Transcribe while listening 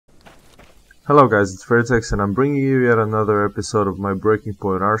Hello guys, it's Vertex and I'm bringing you yet another episode of my Breaking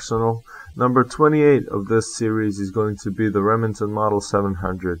Point Arsenal. Number 28 of this series is going to be the Remington Model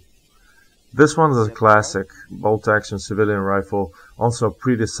 700. This one is a classic, bolt-action civilian rifle, also a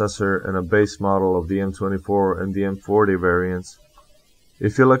predecessor and a base model of the M24 and the M40 variants.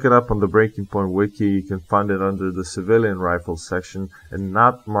 If you look it up on the Breaking Point wiki, you can find it under the civilian rifle section and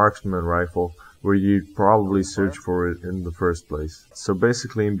not marksman rifle, where you'd probably search for it in the first place. So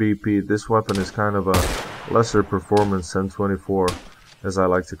basically in BP, this weapon is kind of a lesser performance M24, as I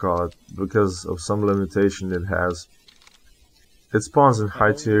like to call it, because of some limitation it has. It spawns in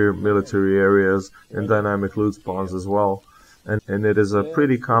high-tier military areas and dynamic loot spawns as well, and it is a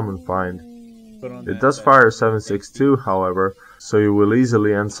pretty common find. It does fire 7.62, however, so you will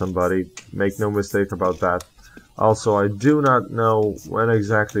easily end somebody, make no mistake about that. Also, I do not know when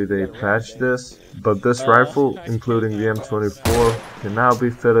exactly they patched this, but this rifle, including the M24, can now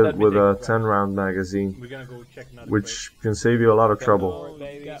be fitted with a 10-round magazine, which can save you a lot of trouble.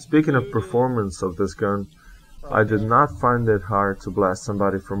 Speaking of performance of this gun, I did not find it hard to blast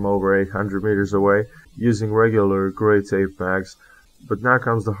somebody from over 800 meters away using regular gray tape mags, but now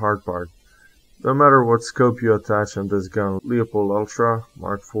comes the hard part. No matter what scope you attach on this gun, Leupold Ultra,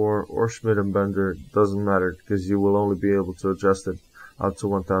 Mark IV, or Schmidt & Bender, doesn't matter, because you will only be able to adjust it up to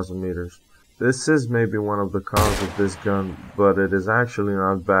 1000 meters. This is maybe one of the cons of this gun, but it is actually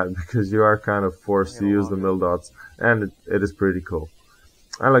not bad because you are kind of forced to use the mil dots, and it is pretty cool.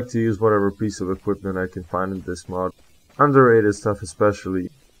 I like to use whatever piece of equipment I can find in this mod. Underrated stuff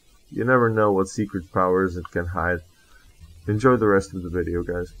especially. You never know what secret powers it can hide. Enjoy the rest of the video,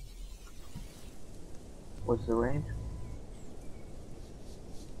 guys. What's the range?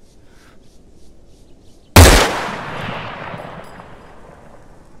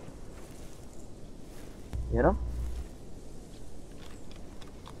 Get him?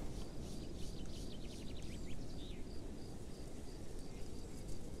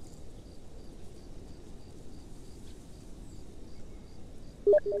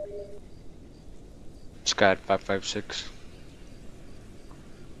 Scat 556.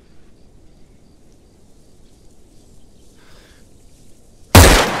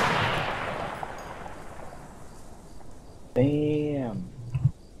 Bam!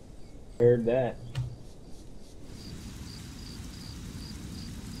 Heard that.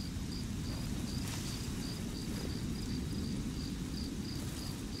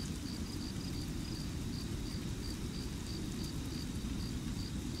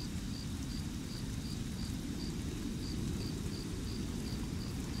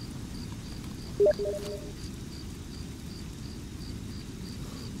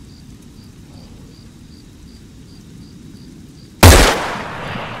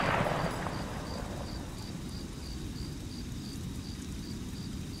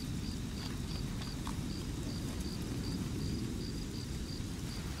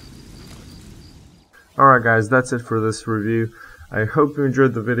 Alright guys, that's it for this review. I hope you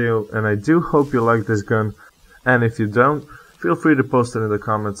enjoyed the video, and I do hope you like this gun. And if you don't, feel free to post it in the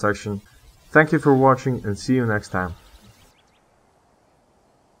comment section. Thank you for watching, and see you next time.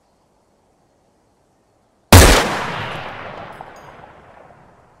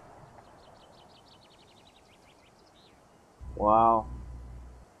 Wow.